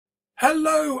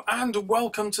Hello and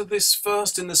welcome to this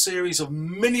first in the series of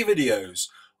mini videos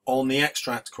on the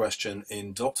extract question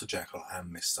in Dr. Jekyll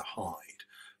and Mr. Hyde.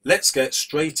 Let's get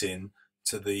straight in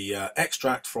to the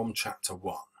extract from chapter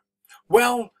 1.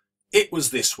 Well, it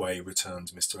was this way,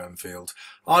 returned Mr. Enfield.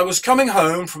 I was coming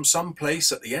home from some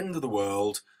place at the end of the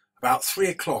world about 3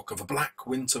 o'clock of a black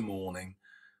winter morning,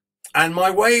 and my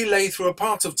way lay through a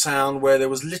part of town where there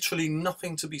was literally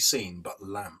nothing to be seen but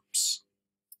lamps.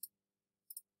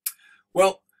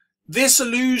 Well, this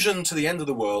allusion to the end of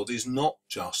the world is not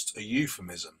just a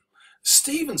euphemism.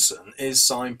 Stevenson is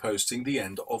signposting the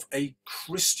end of a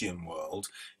Christian world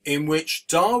in which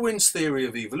Darwin's theory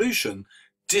of evolution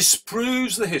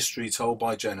disproves the history told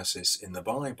by Genesis in the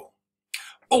Bible.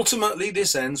 Ultimately,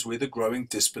 this ends with a growing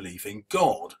disbelief in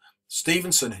God.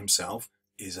 Stevenson himself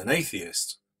is an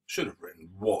atheist. Should have written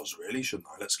was, really, shouldn't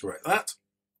I? Let's correct that.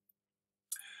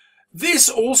 This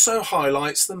also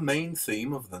highlights the main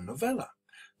theme of the novella,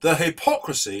 the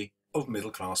hypocrisy of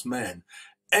middle-class men.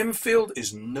 Enfield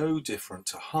is no different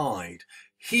to Hyde.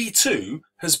 He too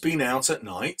has been out at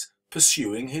night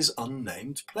pursuing his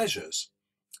unnamed pleasures.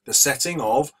 The setting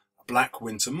of a black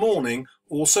winter morning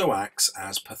also acts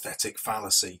as pathetic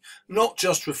fallacy, not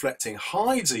just reflecting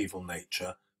Hyde's evil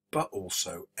nature, but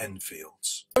also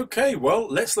Enfield's. Okay, well,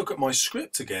 let's look at my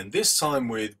script again, this time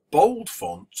with bold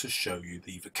font to show you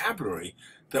the vocabulary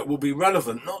that will be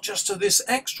relevant not just to this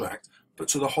extract, but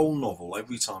to the whole novel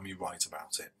every time you write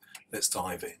about it. Let's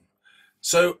dive in.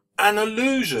 So, an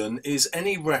allusion is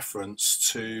any reference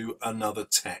to another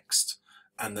text,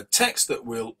 and the text that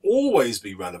will always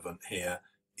be relevant here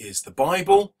is the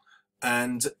Bible,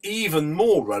 and even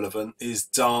more relevant is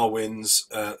Darwin's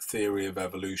theory of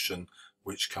evolution,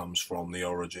 which comes from The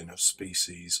Origin of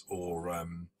Species or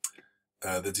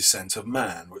The Descent of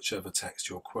Man, whichever text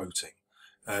you're quoting.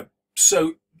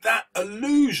 So that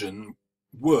allusion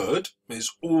word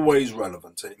is always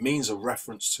relevant. It means a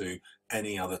reference to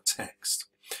any other text.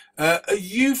 A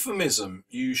euphemism,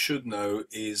 you should know,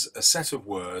 is a set of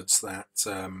words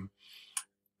that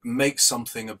make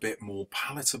something a bit more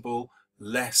palatable,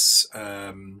 less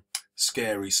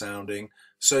scary sounding.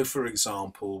 So, for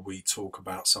example, we talk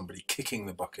about somebody kicking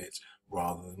the bucket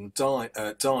rather than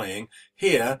dying.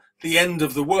 Here, the end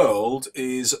of the world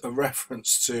is a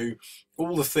reference to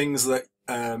all the things that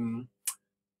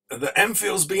that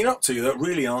Enfield's been up to that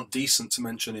really aren't decent to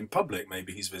mention in public.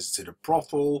 Maybe he's visited a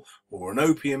brothel or an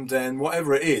opium den,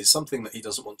 whatever it is, something that he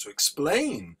doesn't want to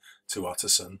explain to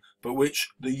Utterson, but which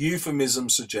the euphemism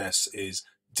suggests is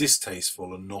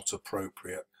distasteful and not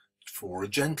appropriate for a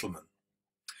gentleman.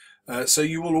 So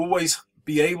you will always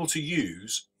be able to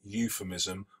use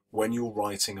euphemism when you're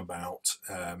writing about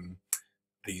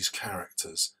these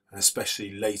characters, and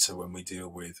especially later when we deal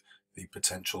with the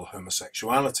potential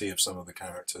homosexuality of some of the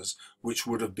characters, which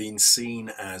would have been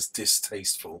seen as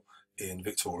distasteful in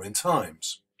Victorian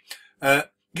times.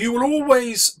 You will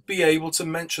always be able to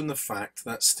mention the fact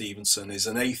that Stevenson is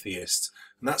an atheist,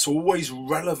 and that's always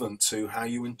relevant to how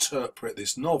you interpret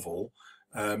this novel,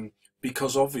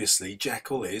 because obviously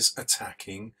Jekyll is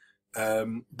attacking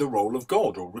the role of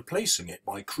God, or replacing it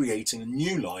by creating a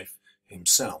new life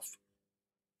himself.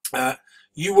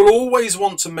 You will always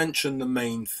want to mention the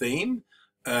main theme,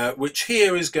 which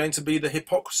here is going to be the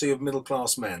hypocrisy of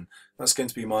middle-class men. That's going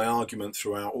to be my argument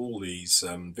throughout all these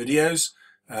videos.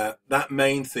 That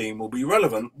main theme will be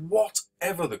relevant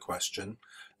whatever the question.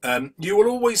 You will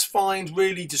always find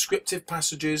really descriptive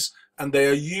passages, and they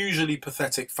are usually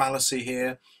pathetic fallacy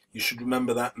here. You should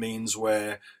remember that means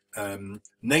where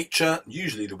nature,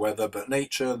 usually the weather, but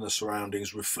nature and the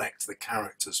surroundings reflect the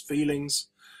character's feelings.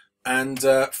 And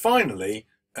finally,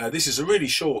 this is a really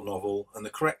short novel, and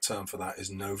the correct term for that is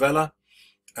novella.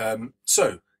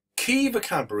 So, key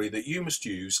vocabulary that you must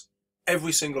use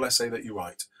every single essay that you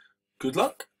write. Good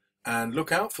luck, and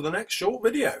look out for the next short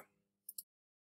video.